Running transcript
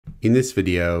In this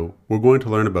video, we're going to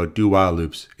learn about do-while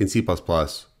loops in C++.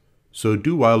 So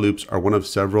do-while loops are one of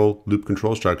several loop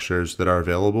control structures that are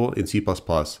available in C++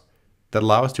 that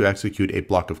allow us to execute a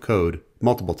block of code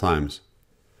multiple times.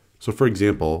 So for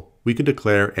example, we could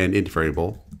declare an int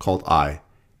variable called I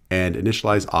and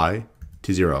initialize I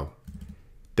to 0.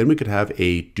 Then we could have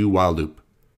a do-while loop.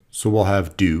 So we'll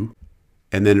have do,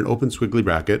 and then an open squiggly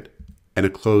bracket and a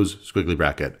close squiggly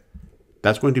bracket.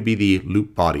 That's going to be the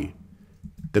loop body.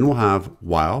 Then we'll have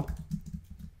while,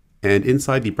 and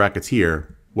inside the brackets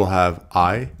here, we'll have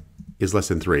I is less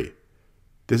than 3.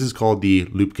 This is called the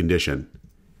loop condition.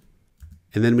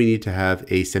 And then we need to have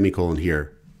a semicolon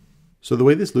here. So the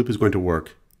way this loop is going to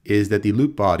work is that the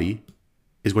loop body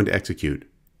is going to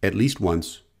execute at least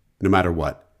once, no matter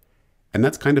what. And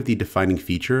that's kind of the defining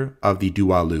feature of the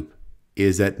do-while loop,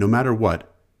 is that no matter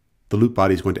what, the loop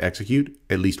body is going to execute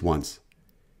at least once.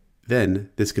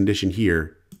 Then this condition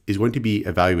here is going to be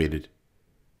evaluated.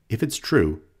 If it's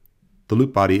true, the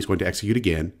loop body is going to execute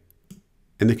again,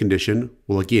 and the condition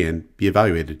will again be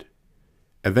evaluated.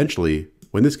 Eventually,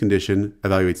 when this condition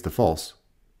evaluates to false,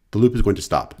 the loop is going to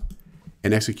stop,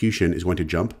 and execution is going to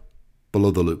jump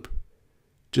below the loop.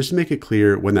 Just to make it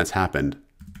clear when that's happened,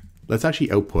 let's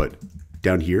actually output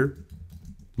down here,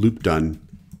 loop done,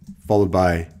 followed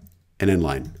by an end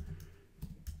line,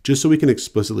 just so we can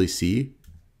explicitly see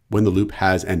when the loop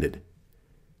has ended.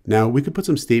 Now we could put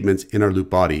some statements in our loop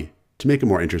body to make it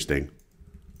more interesting.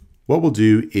 What we'll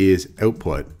do is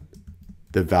output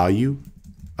the value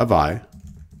of I,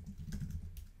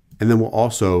 and then we'll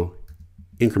also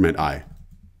increment I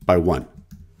by 1.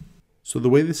 So the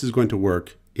way this is going to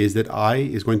work is that I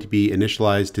is going to be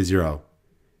initialized to 0.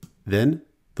 Then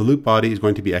the loop body is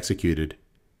going to be executed,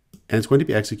 and it's going to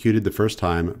be executed the first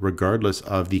time regardless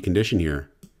of the condition here.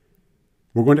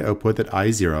 We're going to output that I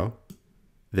is 0,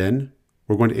 then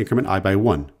we're going to increment I by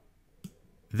 1.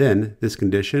 Then this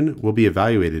condition will be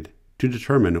evaluated to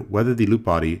determine whether the loop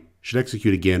body should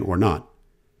execute again or not.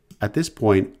 At this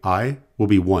point, I will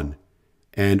be 1,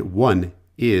 and 1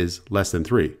 is less than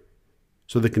 3.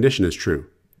 So the condition is true.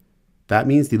 That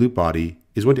means the loop body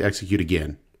is going to execute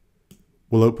again.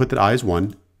 We'll output that I is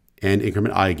 1 and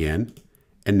increment I again,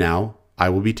 and now I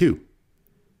will be 2.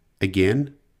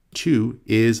 Again, 2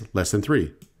 is less than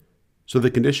 3. So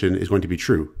the condition is going to be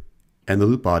true, and the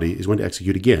loop body is going to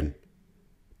execute again.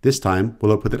 This time,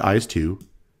 we'll output that I is 2.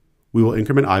 We will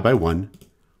increment I by 1.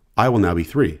 I will now be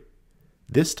 3.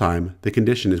 This time, the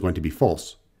condition is going to be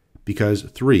false, because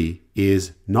 3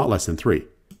 is not less than 3.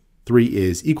 3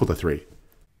 is equal to 3.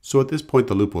 So at this point,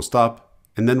 the loop will stop,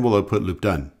 and then we'll output loop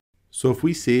done. So if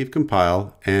we save,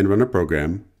 compile, and run a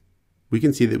program, we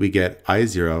can see that we get I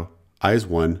is 0, I is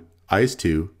 1, I is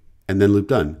 2, and then loop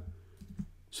done.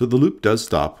 So the loop does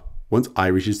stop once I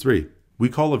reaches 3. We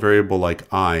call a variable like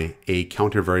I a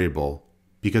counter variable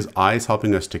because I is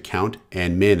helping us to count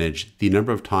and manage the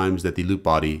number of times that the loop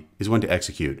body is going to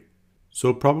execute.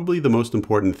 So probably the most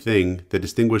important thing that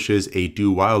distinguishes a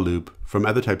do-while loop from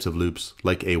other types of loops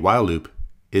like a while loop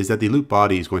is that the loop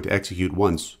body is going to execute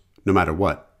once, no matter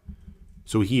what.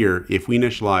 So here, if we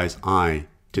initialize I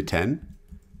to 10,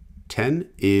 10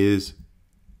 is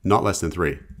not less than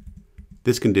 3.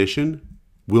 This condition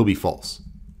will be false.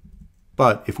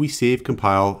 But if we save,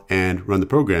 compile, and run the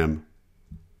program,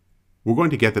 we're going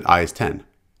to get that I is 10.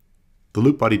 The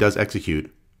loop body does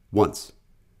execute once.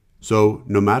 So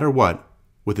no matter what,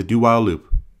 with a do-while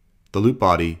loop, the loop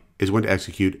body is going to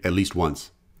execute at least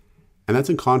once. And that's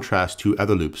in contrast to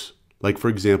other loops, like for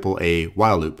example, a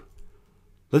while loop.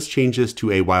 Let's change this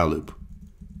to a while loop.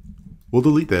 We'll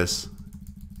delete this,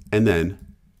 and then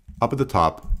up at the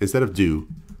top, instead of do,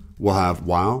 we'll have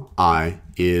while I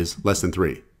is less than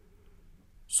 3.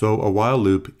 So a while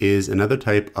loop is another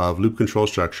type of loop control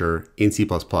structure in C++.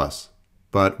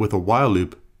 But with a while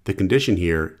loop, the condition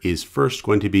here is first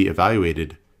going to be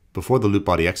evaluated before the loop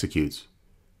body executes.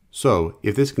 So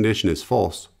if this condition is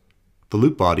false, the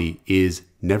loop body is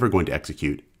never going to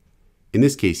execute. In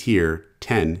this case here,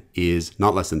 10 is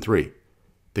not less than 3.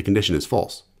 The condition is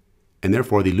false, and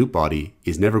therefore the loop body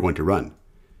is never going to run.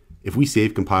 If we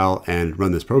save, compile, and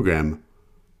run this program,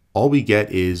 all we get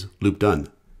is loop done.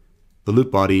 The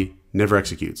loop body never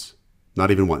executes,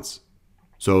 not even once.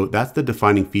 So that's the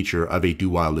defining feature of a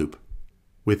do-while loop.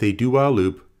 With a do-while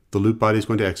loop, the loop body is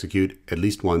going to execute at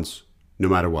least once, no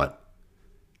matter what.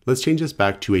 Let's change this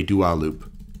back to a do-while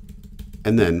loop.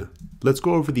 And then let's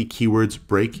go over the keywords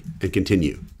break and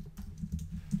continue.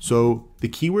 So the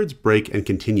keywords break and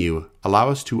continue allow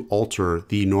us to alter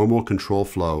the normal control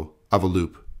flow of a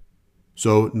loop.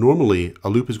 So normally a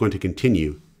loop is going to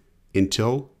continue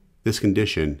until this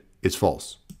condition is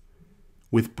false.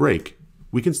 With break,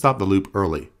 we can stop the loop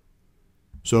early.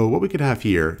 So what we could have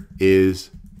here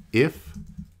is if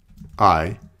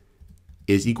I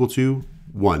is equal to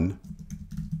 1,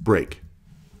 break.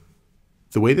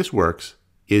 The way this works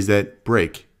is that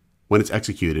break, when it's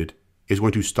executed, is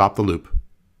going to stop the loop.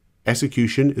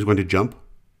 Execution is going to jump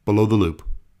below the loop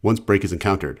once break is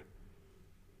encountered.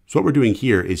 So what we're doing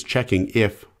here is checking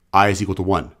if I is equal to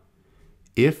 1.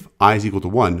 If I is equal to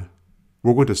 1,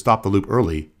 we're going to stop the loop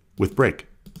early with break.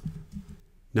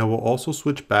 Now we'll also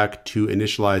switch back to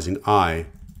initializing I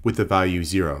with the value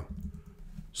 0.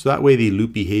 So that way the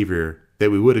loop behavior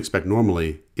that we would expect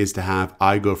normally is to have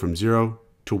I go from 0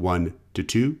 to 1 to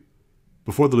 2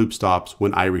 before the loop stops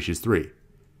when I reaches 3.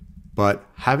 But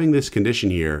having this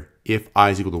condition here, if I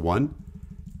is equal to 1,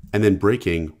 and then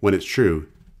breaking when it's true,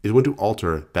 is going to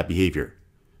alter that behavior.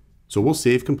 So we'll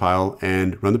save, compile,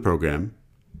 and run the program.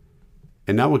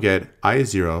 And now we'll get I is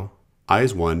 0, I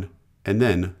is 1, and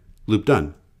then loop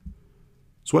done.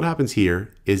 So what happens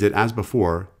here is that as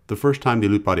before, the first time the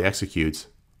loop body executes,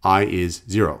 I is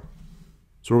 0.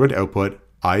 So we're going to output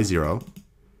I is 0.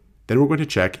 Then we're going to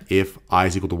check if I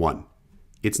is equal to 1.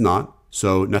 It's not,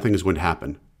 so nothing is going to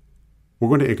happen. We're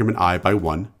going to increment I by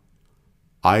 1.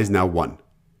 I is now 1.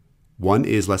 1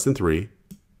 is less than 3,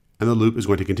 and the loop is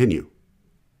going to continue.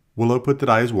 We'll output that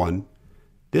I is 1.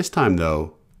 This time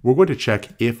though, we're going to check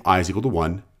if I is equal to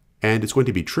 1, and it's going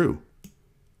to be true.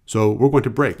 So we're going to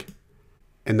break,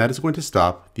 and that is going to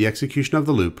stop the execution of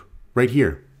the loop right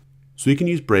here. So you can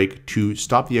use break to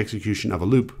stop the execution of a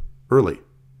loop early.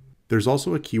 There's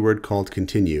also a keyword called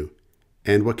continue,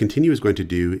 and what continue is going to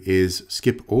do is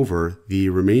skip over the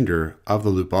remainder of the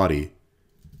loop body.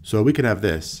 So we could have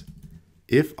this: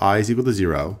 if I is equal to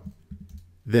 0,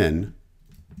 then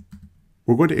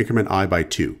we're going to increment I by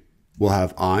 2. We'll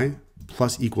have I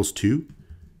plus equals 2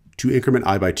 to increment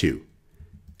I by 2.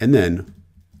 And then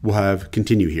we'll have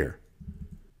continue here.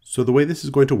 So the way this is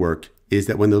going to work is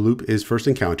that when the loop is first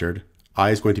encountered,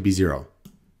 I is going to be 0.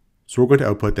 So we're going to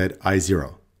output that I is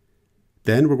 0.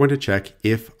 Then we're going to check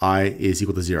if I is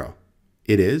equal to 0.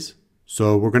 It is,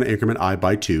 so we're going to increment I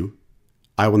by 2.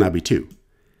 I will now be 2.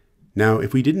 Now,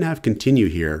 if we didn't have continue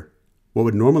here, what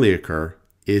would normally occur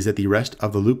is that the rest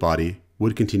of the loop body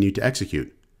would continue to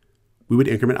execute. We would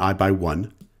increment I by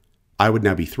 1. I would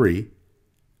now be 3.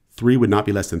 3 would not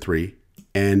be less than 3,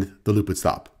 and the loop would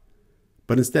stop.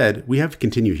 But instead, we have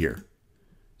continue here.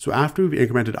 So after we've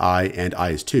incremented I and I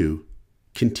is 2,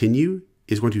 continue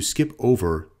is going to skip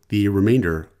over the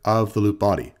remainder of the loop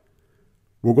body.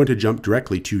 We're going to jump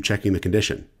directly to checking the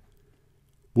condition.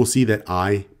 We'll see that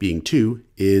I, being 2,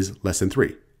 is less than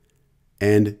 3,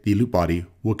 and the loop body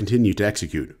will continue to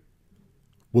execute.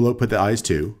 We'll output that I is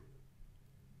 2.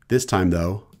 This time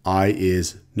though, I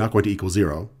is not going to equal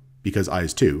 0 because I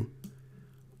is 2.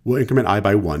 We'll increment I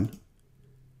by 1.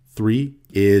 3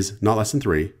 is not less than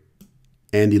 3,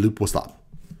 and the loop will stop.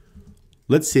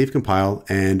 Let's save, compile,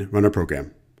 and run our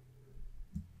program.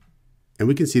 And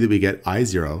we can see that we get I is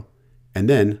 0, and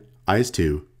then I is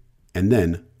 2, and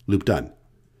then loop done.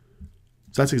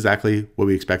 So that's exactly what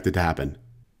we expected to happen.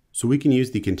 So we can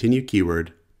use the continue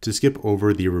keyword to skip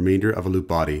over the remainder of a loop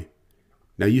body.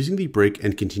 Now using the break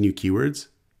and continue keywords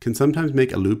can sometimes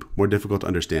make a loop more difficult to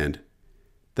understand.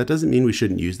 That doesn't mean we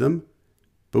shouldn't use them,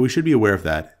 but we should be aware of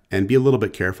that and be a little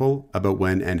bit careful about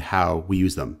when and how we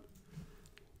use them.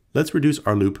 Let's reduce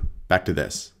our loop back to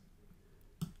this.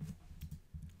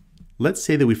 Let's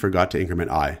say that we forgot to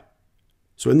increment I.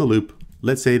 So in the loop,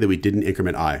 let's say that we didn't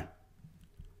increment I.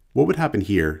 What would happen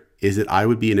here is that I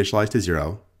would be initialized to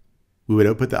 0. We would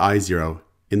output the I is 0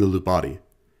 in the loop body,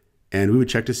 and we would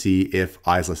check to see if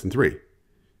I is less than 3.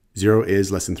 0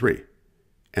 is less than 3,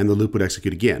 and the loop would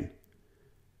execute again.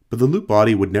 But the loop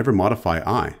body would never modify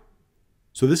I,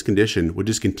 so this condition would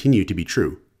just continue to be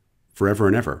true, forever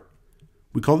and ever.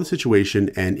 We call this situation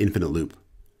an infinite loop.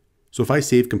 So if I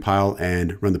save, compile,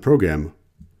 and run the program,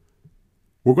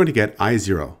 we're going to get I is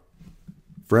 0,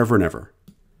 forever and ever.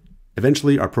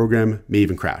 Eventually, our program may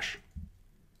even crash.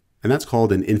 And that's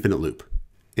called an infinite loop.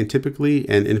 And typically,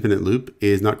 an infinite loop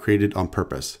is not created on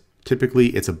purpose. Typically,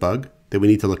 it's a bug that we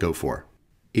need to look out for.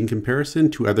 In comparison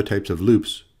to other types of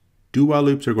loops, do-while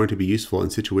loops are going to be useful in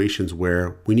situations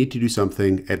where we need to do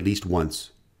something at least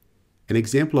once. An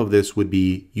example of this would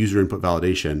be user input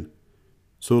validation.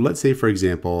 So let's say, for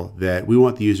example, that we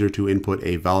want the user to input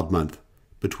a valid month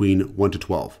between 1 to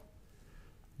 12.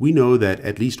 We know that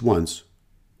at least once,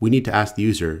 we need to ask the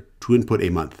user to input a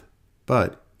month.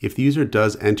 But if the user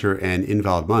does enter an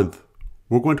invalid month,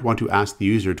 we're going to want to ask the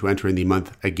user to enter in the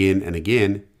month again and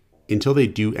again until they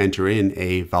do enter in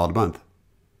a valid month.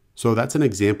 So that's an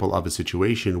example of a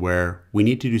situation where we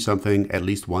need to do something at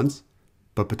least once,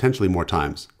 but potentially more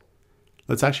times.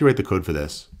 Let's actually write the code for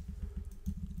this.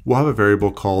 We'll have a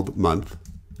variable called month,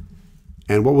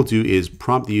 and what we'll do is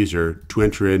prompt the user to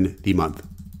enter in the month.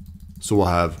 So we'll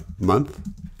have month,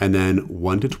 and then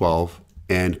 1 to 12,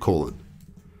 and colon.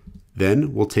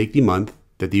 Then we'll take the month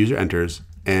that the user enters,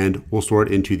 and we'll store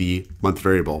it into the month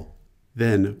variable.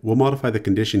 Then we'll modify the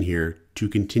condition here to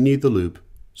continue the loop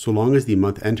so long as the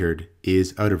month entered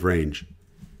is out of range.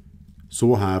 So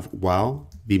we'll have while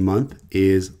the month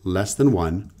is less than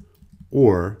 1,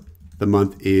 or the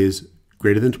month is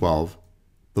greater than 12,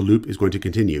 the loop is going to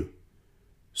continue.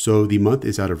 So the month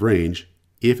is out of range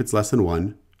if it's less than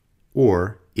 1,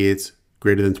 or it's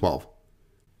greater than 12.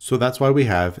 So that's why we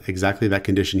have exactly that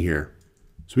condition here.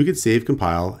 So we could save,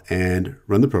 compile, and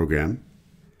run the program.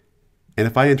 And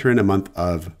if I enter in a month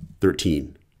of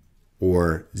 13,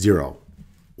 or 0,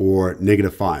 or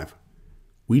 -5,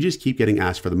 we just keep getting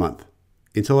asked for the month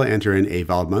until I enter in a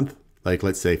valid month, like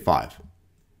let's say 5.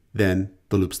 Then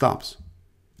the loop stops.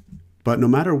 But no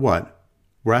matter what,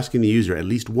 we're asking the user at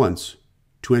least once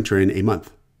to enter in a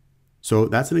month. So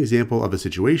that's an example of a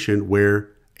situation where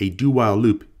a do-while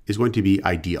loop is going to be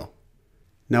ideal.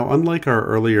 Now, unlike our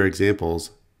earlier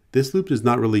examples, this loop does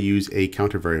not really use a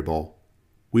counter variable.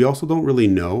 We also don't really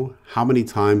know how many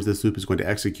times this loop is going to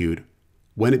execute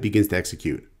when it begins to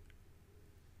execute.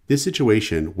 This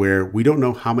situation where we don't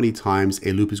know how many times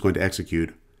a loop is going to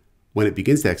execute when it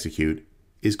begins to execute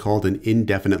is called an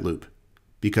indefinite loop,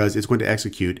 because it's going to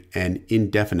execute an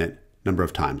indefinite number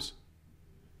of times.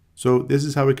 So this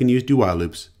is how we can use do-while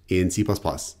loops in C++.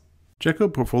 Check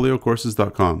out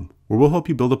portfoliocourses.com, where we'll help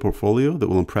you build a portfolio that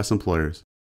will impress employers.